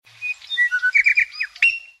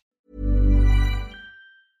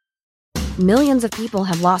Millions of people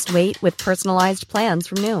have lost weight with personalized plans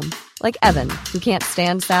from Noom. Like Evan, who can't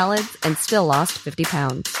stand salads and still lost 50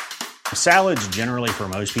 pounds. Salads generally for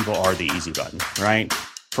most people are the easy button, right?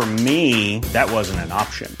 For me, that wasn't an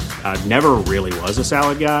option. I never really was a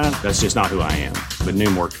salad guy. That's just not who I am. But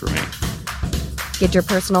Noom worked for me. Get your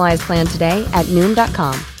personalized plan today at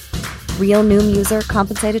Noom.com. Real Noom user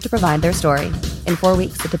compensated to provide their story. In 4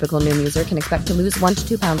 weeks, the typical Noom user can expect to lose 1 to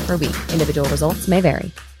 2 pounds per week. Individual results may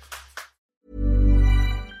vary.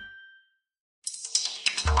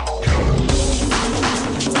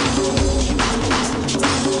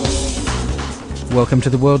 Welcome to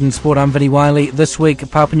the World in Sport. I'm Vinnie Wiley. This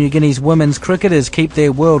week, Papua New Guinea's women's cricketers keep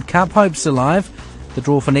their World Cup hopes alive. The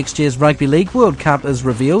draw for next year's Rugby League World Cup is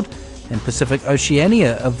revealed, and Pacific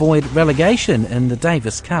Oceania avoid relegation in the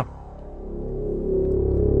Davis Cup.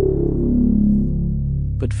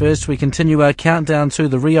 But first, we continue our countdown to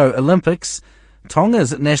the Rio Olympics.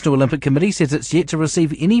 Tonga's National Olympic Committee says it's yet to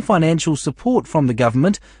receive any financial support from the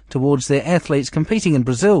government towards their athletes competing in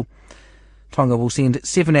Brazil. Tonga will send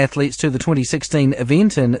 7 athletes to the 2016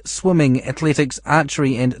 event in swimming, athletics,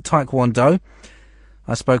 archery and taekwondo.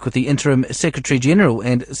 I spoke with the Interim Secretary-General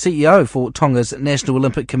and CEO for Tonga's National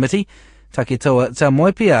Olympic Committee, Taketoa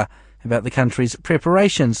Taumoepea, about the country's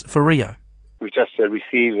preparations for Rio. We just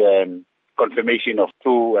received confirmation of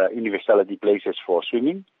 2 universality places for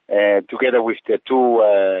swimming. Together with the 2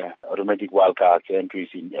 automatic wildcard entries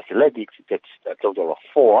in athletics, that's a total of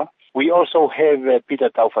 4. We also have Peter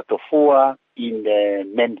Taufatofua in the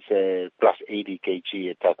men's plus 80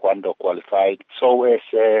 kg taekwondo qualified, so as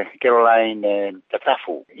Caroline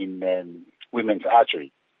Tatafu in women's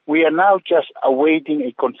archery. We are now just awaiting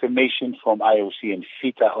a confirmation from IOC and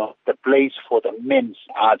FITA of the place for the men's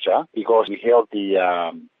archer, because we held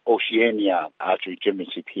the Oceania Archery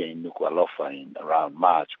Championship here in Nuku'alofa in around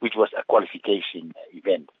March, which was a qualification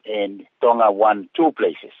event, and Tonga won 2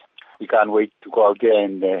 places. We can't wait to go out there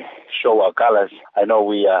and show our colors. I know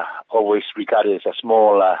we are always regarded as a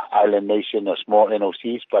small island nation or small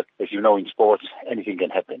NOCs, but as you know, in sports, anything can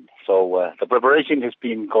happen. So the preparation has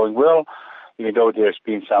been going well, even though there's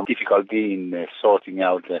been some difficulty in sorting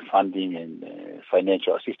out funding and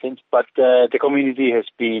financial assistance. But the community has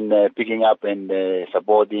been picking up and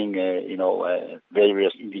supporting,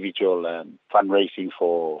 various individual fundraising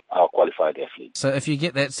for our qualified athletes. So if you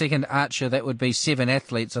get that second archer, that would be 7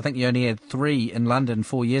 athletes. I think you only had 3 in London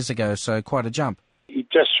 4 years ago, so quite a jump. It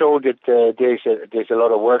just showed that there's a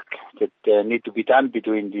lot of work that need to be done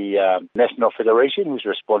between the National Federation, who's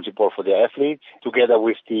responsible for the athletes, together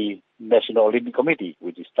with the National Olympic Committee,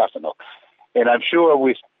 which is TASANOC. And I'm sure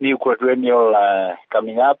with new quadrennial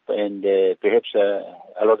coming up, and perhaps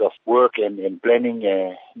a lot of work and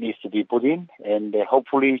planning needs to be put in, and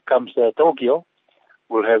hopefully comes Tokyo,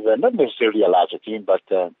 we'll have not necessarily a larger team, but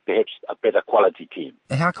perhaps a better quality team.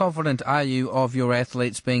 How confident are you of your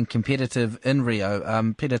athletes being competitive in Rio?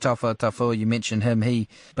 Peter Taufatofua, you mentioned him. He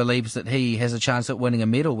believes that he has a chance at winning a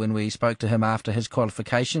medal. When we spoke to him after his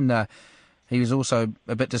qualification, he was also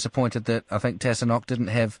a bit disappointed that I think TASANOC didn't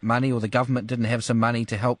have money, or the government didn't have some money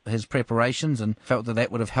to help his preparations, and felt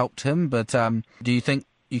that would have helped him. But do you think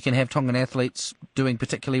you can have Tongan athletes doing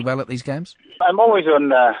particularly well at these games? I'm always on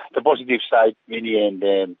the positive side, Vinny,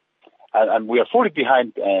 and we are fully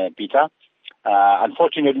behind Peter.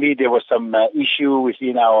 Unfortunately, there was some issue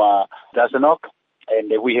within our TASANOC,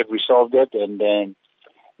 and we have resolved it. And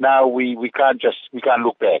now we can't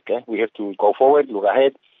look back. We have to go forward, look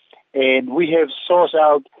ahead, and we have sourced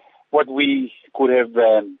out what we could have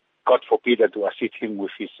got for Peter to assist him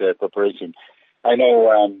with his preparation. I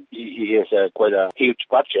know he has quite a huge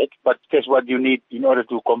budget, but that's what you need in order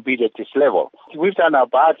to compete at this level. We've done our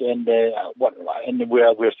part, and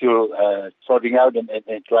we're still sorting out and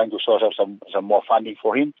trying to source out some more funding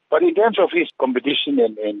for him. But in terms of his competition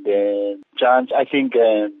and chance, I think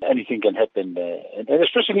anything can happen, and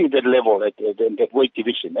especially at that level, at that weight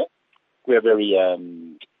division. We are very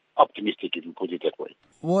optimistic, if you put it that way.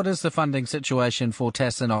 What is the funding situation for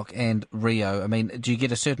TASANOC and Rio? I mean, do you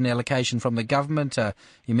get a certain allocation from the government?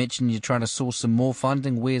 You mentioned you're trying to source some more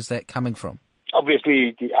funding. Where's that coming from?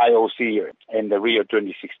 Obviously, the IOC and the Rio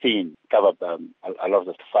 2016 covered a lot of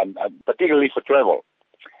the fund, particularly for travel.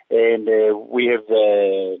 And we have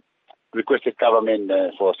requested government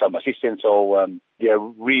for some assistance, so they are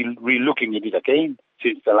re-looking at it again.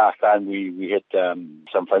 Since the last time we had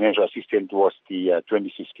some financial assistance towards the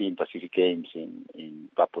 2016 Pacific Games in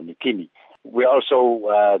Papua New Guinea. We're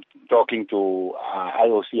also talking to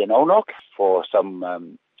IOC and ONOC for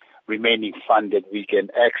some remaining fund that we can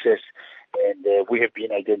access, and we have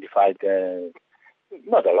been identified,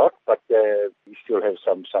 not a lot, but we still have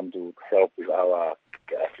some to help with our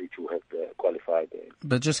athletes who have qualified.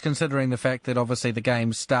 But just considering the fact that obviously the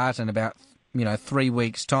games start in about 3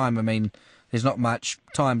 weeks' time, I mean, there's not much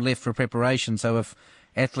time left for preparation. So if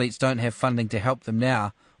athletes don't have funding to help them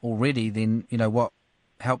now already, then what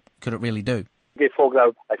help could it really do? They fork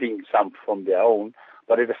out, I think, some from their own.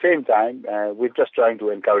 But at the same time, we're just trying to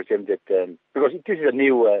encourage them that, because this is a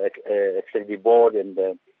new executive board, and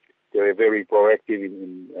they were very proactive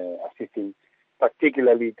in assisting,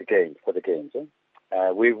 particularly the games.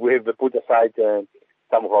 We have put aside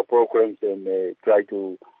some of our programs and try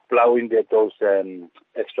to plow in those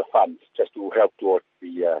extra funds just to help towards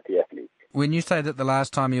the athletes. When you say that the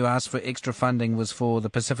last time you asked for extra funding was for the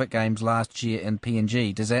Pacific Games last year in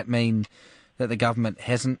PNG, does that mean that the government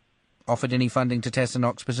hasn't offered any funding to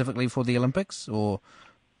Tasmania specifically for the Olympics, or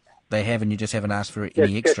they have and you just haven't asked for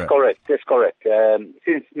any extra? That's correct.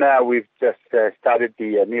 Since now we've just started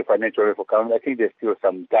the new financial reform, I think there's still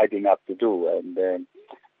some tidying up to do.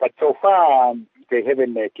 But so far, they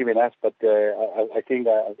haven't given us, but I think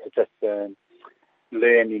I just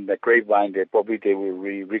learned in the grapevine that probably they will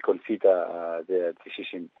reconsider their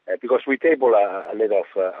decision. Because we tabled a letter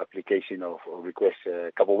of application of request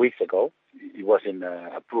a couple of weeks ago. It wasn't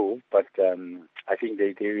approved, but I think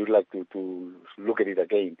they would like to look at it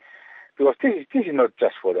again. Because this is not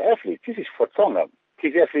just for the athletes, this is for Tonga.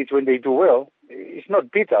 These athletes, when they do well, it's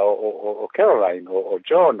not Peter or Caroline or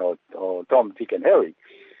John or Tom, Dick and Harry.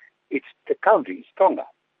 It's the country, it's Tonga.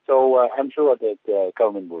 So I'm sure that the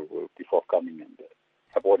government will be forthcoming and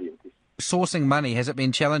supportive of this. Sourcing money, has it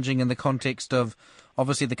been challenging in the context of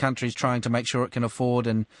obviously the country's trying to make sure it can afford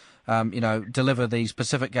and deliver these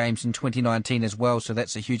Pacific Games in 2019 as well? So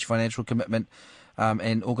that's a huge financial commitment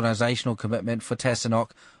and organisational commitment for Tasmania,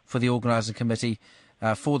 for the organising committee,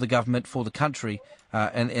 for the government, for the country.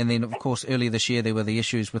 And then, of course, earlier this year there were the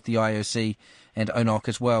issues with the IOC and ONOC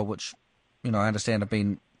as well, which I understand have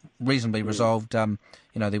been reasonably resolved.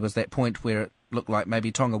 There was that point where it looked like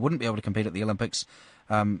maybe Tonga wouldn't be able to compete at the Olympics.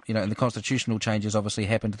 And the constitutional changes obviously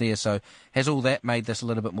happened there. So has all that made this a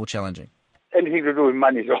little bit more challenging? Anything to do with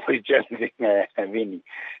money is always challenging, Vinny.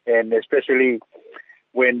 And especially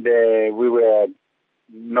when we were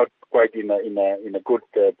not quite in a good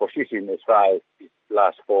position as far as the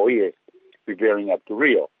last 4 years preparing up to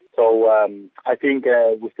Rio. So I think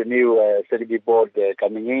with the new executive board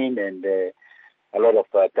coming in and a lot of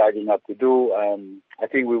tidying up to do, I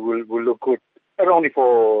think we will look good, not only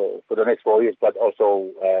for the next 4 years, but also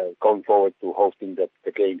going forward to hosting the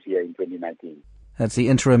Games here in 2019. That's the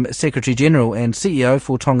Interim Secretary-General and CEO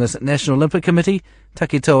for Tonga's National Olympic Committee,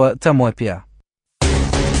 Takitoa Tamoipea.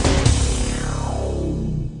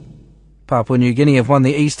 Papua New Guinea have won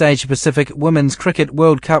the East Asia Pacific Women's Cricket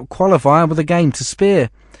World Cup qualifier with a game to spare.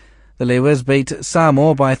 The Lewas beat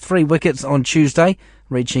Samoa by 3 wickets on Tuesday,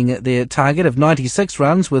 reaching their target of 96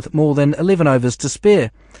 runs with more than 11 overs to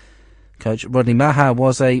spare. Coach Rodney Maha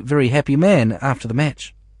was a very happy man after the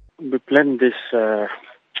match. We planned this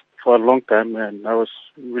for a long time, and I was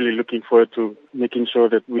really looking forward to making sure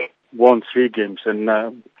that we won 3 games. And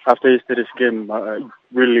after yesterday's game,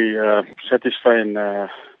 really satisfying.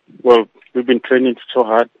 We've been training so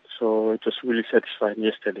hard, so it was really satisfying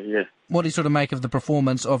yesterday, yeah. What do you sort of make of the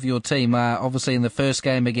performance of your team? Obviously in the first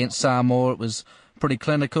game against Samoa, it was pretty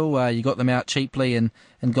clinical. You got them out cheaply and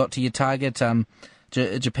got to your target.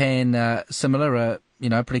 Japan, similar,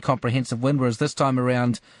 pretty comprehensive win, whereas this time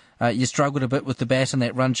around you struggled a bit with the bat and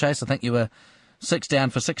that run chase. I think you were 6 down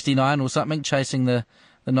for 69 or something, chasing the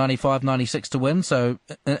 95, 96 to win, so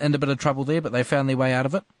in a bit of trouble there, but they found their way out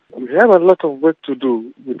of it. We have a lot of work to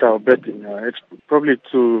do with our batting. It's probably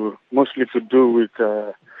mostly to do with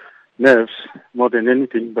nerves more than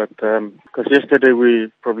anything, but because yesterday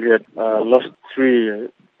we probably had lost 3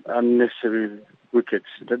 unnecessary wickets.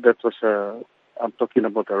 That was I'm talking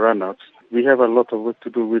about the run-outs. We have a lot of work to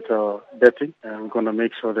do with our batting, and we're going to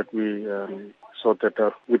make sure that we sort that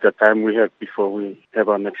out with the time we have before we have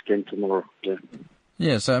our next game tomorrow.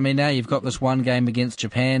 Yeah, so now you've got this one game against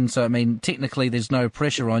Japan, so technically there's no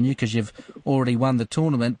pressure on you because you've already won the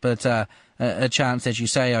tournament, but a chance, as you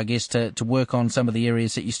say, I guess, to work on some of the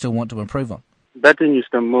areas that you still want to improve on. Batting is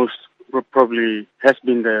the most, probably has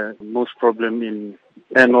been the most problem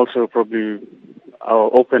and also probably our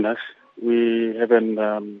openers. We haven't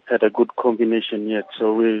had a good combination yet,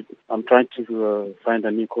 so I'm trying to find a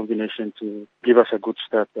new combination to give us a good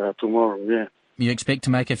start tomorrow, yeah. You expect to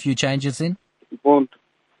make a few changes then? It won't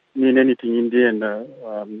mean anything in the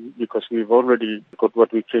end because we've already got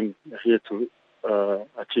what we came here to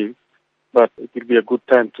achieve. But it will be a good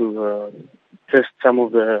time to test some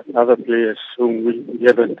of the other players whom we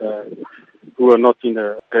haven't, who are not in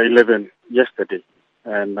the 11 yesterday.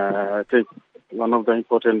 And I think one of the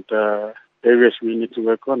important areas we need to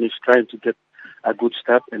work on is trying to get a good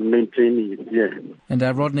start and maintaining it. Yeah. And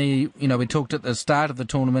Rodney, we talked at the start of the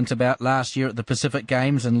tournament about last year at the Pacific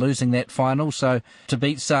Games and losing that final. So to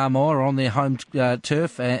beat Samoa on their home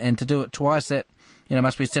turf and to do it twice, that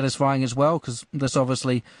must be satisfying as well, because this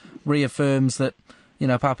obviously reaffirms that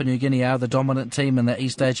Papua New Guinea are the dominant team in the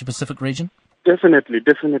East Asia Pacific region. Definitely.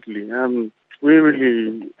 We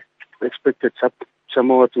really expected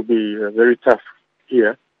Samoa to be very tough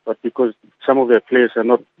here, but because some of their players are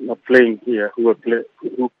not playing here, who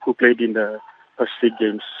played in the Pacific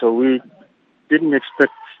Games, so we didn't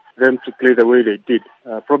expect them to play the way they did.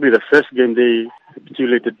 Probably the first game they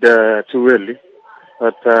capitulated too early,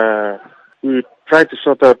 but we tried to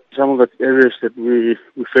sort out some of the areas that we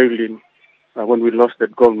failed in when we lost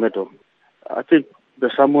that gold medal. I think the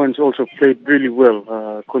Samoans also played really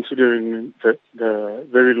well, considering the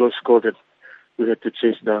very low score that we had to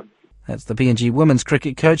chase down. That's the PNG women's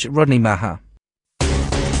cricket coach, Rodney Maha.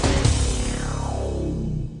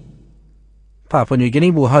 Papua New Guinea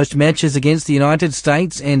will host matches against the United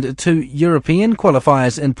States and 2 European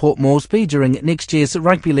qualifiers in Port Moresby during next year's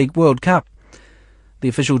Rugby League World Cup. The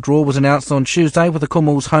official draw was announced on Tuesday, with the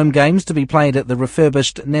Kumul's home games to be played at the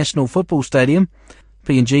refurbished National Football Stadium.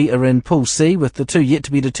 PNG are in Pool C with the 2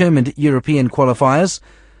 yet-to-be-determined European qualifiers.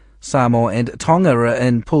 Samoa and Tonga are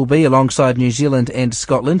in Pool B alongside New Zealand and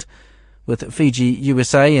Scotland, with Fiji,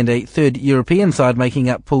 USA and a third European side making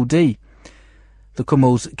up Pool D. The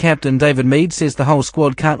Kumul's captain David Mead says the whole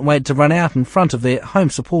squad can't wait to run out in front of their home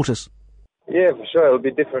supporters. Yeah, for sure. It'll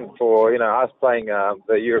be different for us playing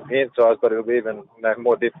the European sides, but it'll be even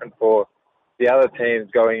more different for the other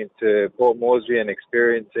teams going into Port Moresby and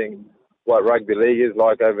experiencing what rugby league is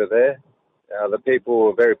like over there. The people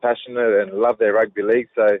are very passionate and love their rugby league,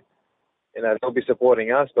 so they'll be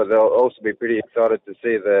supporting us, but they'll also be pretty excited to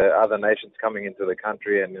see the other nations coming into the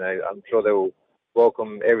country, and I'm sure they will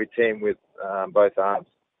welcome every team with both arms.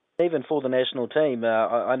 Even for the national team,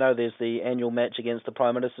 I know there's the annual match against the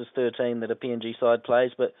Prime Minister's third team that a PNG side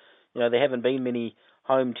plays, but there haven't been many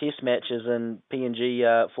home test matches in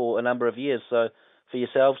PNG for a number of years. So for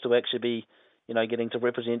yourselves to actually be, getting to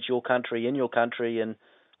represent your country in your country, and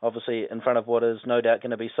obviously in front of what is no doubt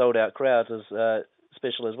going to be sold out crowds, is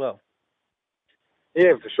special as well.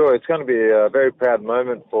 Yeah, for sure. It's going to be a very proud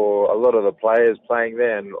moment for a lot of the players playing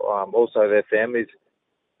there, and also their families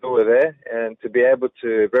who were there, and to be able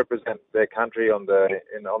to represent their country on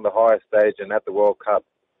the highest stage and at the World Cup,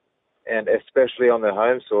 and especially on their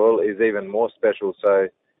home soil, is even more special. So,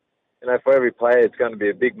 for every player, it's going to be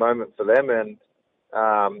a big moment for them, and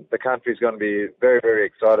the country's going to be very, very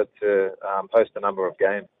excited to host a number of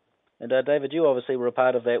games. And David, you obviously were a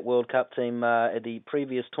part of that World Cup team at the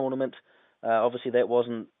previous tournament. Obviously, that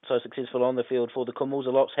wasn't so successful on the field for the Kumuls. A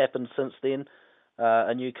lot's happened since then.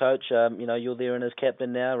 A new coach, you're there and as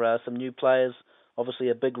captain now. Some new players. Obviously,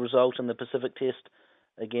 a big result in the Pacific Test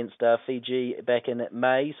against Fiji back in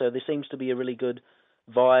May. So there seems to be a really good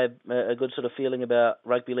vibe, a good sort of feeling about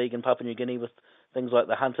rugby league in Papua New Guinea, with things like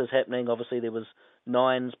the Hunters happening. Obviously, there was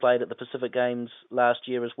Nines played at the Pacific Games last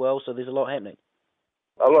year as well. So there's a lot happening.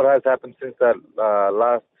 A lot has happened since that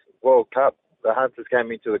last World Cup. The Hunters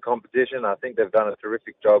came into the competition. I think they've done a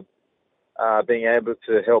terrific job being able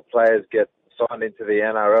to help players get signed into the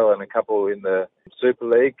NRL and a couple in the Super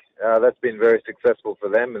League. That's been very successful for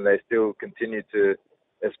them, and they still continue to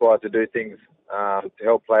aspire to do things to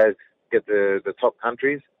help players get the top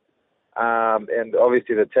countries. And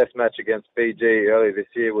obviously the test match against Fiji earlier this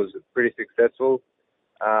year was pretty successful.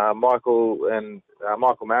 Michael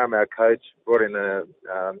Marum, our coach, brought in a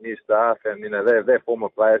new staff, and they're former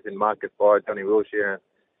players in Marcus Bai, Johnny Wilshere, and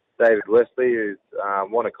David Wesley, who's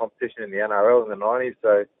won a competition in the NRL in the 90s.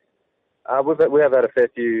 So we have had a fair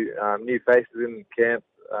few new faces in camp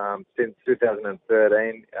since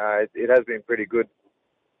 2013. It has been pretty good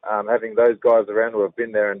having those guys around who have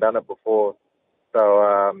been there and done it before.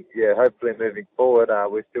 So hopefully moving forward,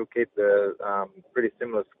 we still keep the pretty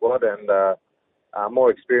similar squad and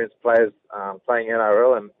more experienced players playing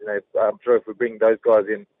NRL, and I'm sure if we bring those guys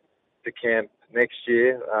in to camp next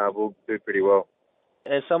year, we'll do pretty well.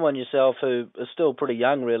 As someone yourself who is still pretty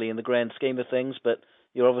young really in the grand scheme of things, but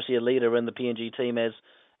you're obviously a leader in the PNG team as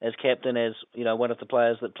captain, as one of the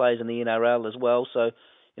players that plays in the NRL as well. So,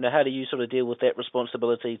 how do you sort of deal with that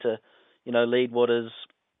responsibility to, lead what is,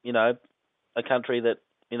 a country that,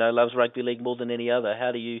 loves rugby league more than any other?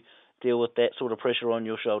 How do you deal with that sort of pressure on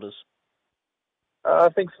your shoulders? I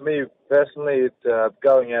think for me personally, it's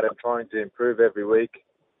going out and trying to improve every week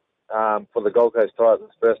for the Gold Coast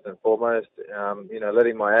Titans first and foremost.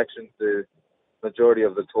 Letting my actions do the majority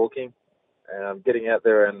of the talking, getting out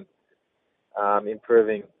there and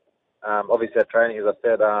improving, obviously our training, as I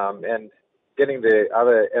said, and getting the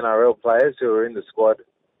other NRL players who are in the squad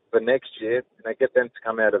for next year, get them to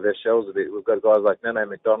come out of their shells a bit. We've got guys like Nene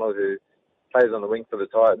McDonald who plays on the wing for the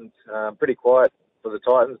Titans, pretty quiet for the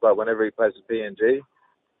Titans, but whenever he plays for PNG,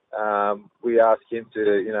 we ask him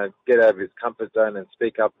to, get out of his comfort zone and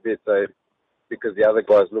speak up a bit, so because the other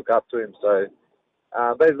guys look up to him. So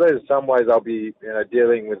those are some ways I'll be,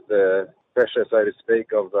 dealing with the pressure, so to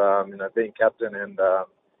speak, of being captain and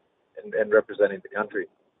representing the country.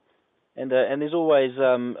 And there's always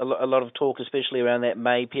a lot of talk, especially around that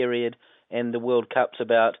May period and the World Cups,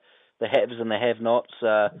 about the haves and the have-nots,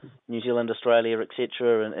 New Zealand, Australia,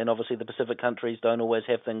 etc. And obviously the Pacific countries don't always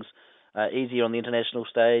have things easier on the international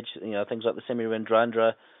stage. Things like the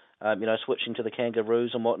Semi-Rendrandra, switching to the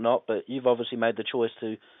Kangaroos and whatnot. But you've obviously made the choice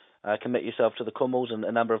to commit yourself to the Kumals, and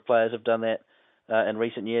a number of players have done that in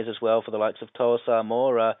recent years as well, for the likes of Toa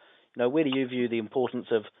Samoa. Where do you view the importance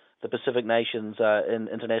of the Pacific nations in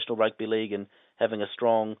international rugby league and having a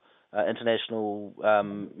strong international,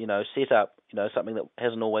 setup, something that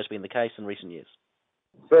hasn't always been the case in recent years?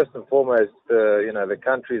 First and foremost, the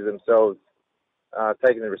countries themselves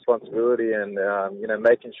taking the responsibility and,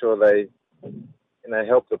 making sure they,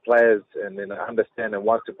 help the players and, understand and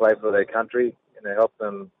want to play for their country, help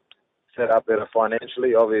them set up better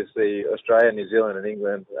financially. Obviously, Australia, New Zealand and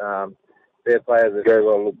England, their players are very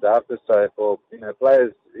well looked after. So for,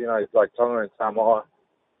 players, like Tonga and Samoa,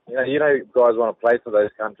 guys want to play for those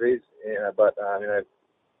countries, but,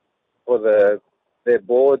 for their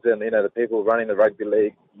boards and, the people running the rugby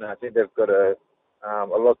league, I think they've got a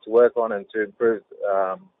lot to work on and to improve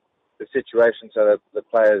the situation so that the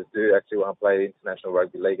players do actually want to play international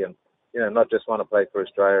rugby league and, not just want to play for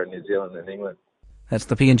Australia and New Zealand and England. That's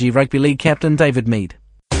the PNG Rugby League captain, David Mead.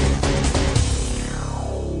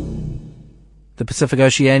 The Pacific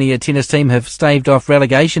Oceania tennis team have staved off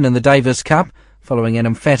relegation in the Davis Cup following an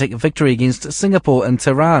emphatic victory against Singapore in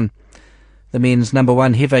Tehran. The men's number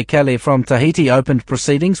one Heve Kale from Tahiti opened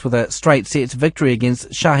proceedings with a straight-set victory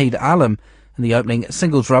against Shahid Alam in the opening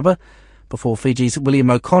singles rubber, before Fiji's William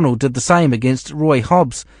O'Connell did the same against Roy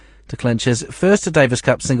Hobbs to clinch his first Davis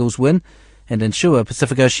Cup singles win and ensure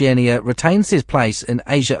Pacific Oceania retains his place in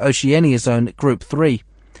Asia-Oceania Zone Group 3.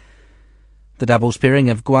 The doubles pairing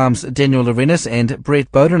of Guam's Daniel Arenas and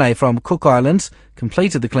Brett Bodenay from Cook Islands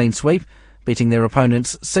completed the clean sweep, beating their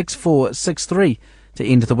opponents 6-4, 6-3 to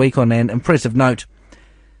end the week on an impressive note.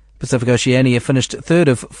 Pacific Oceania finished third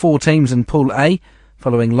of four teams in Pool A,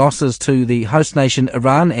 following losses to the host nation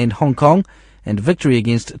Iran and Hong Kong, and victory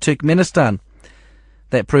against Turkmenistan.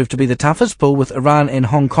 That proved to be the toughest pool, with Iran and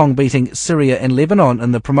Hong Kong beating Syria and Lebanon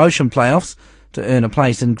in the promotion playoffs to earn a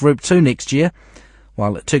place in Group 2 next year,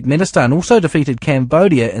 while Turkmenistan also defeated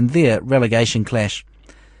Cambodia in their relegation clash.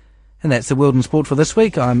 And that's the World in Sport for this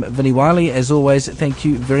week. I'm Vinnie Wiley. As always, thank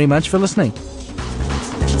you very much for listening.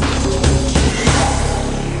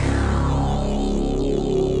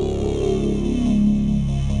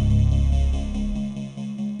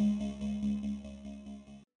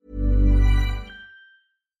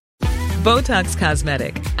 Botox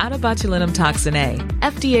Cosmetic, out of botulinum toxin A,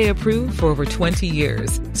 FDA approved for over 20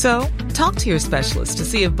 years. So, talk to your specialist to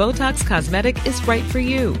see if Botox Cosmetic is right for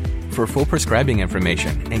you. For full prescribing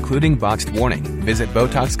information, including boxed warning, visit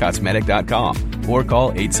BotoxCosmetic.com or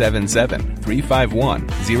call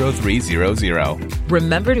 877-351-0300.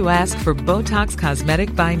 Remember to ask for Botox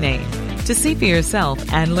Cosmetic by name. To see for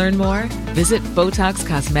yourself and learn more, visit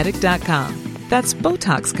BotoxCosmetic.com. That's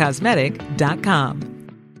BotoxCosmetic.com.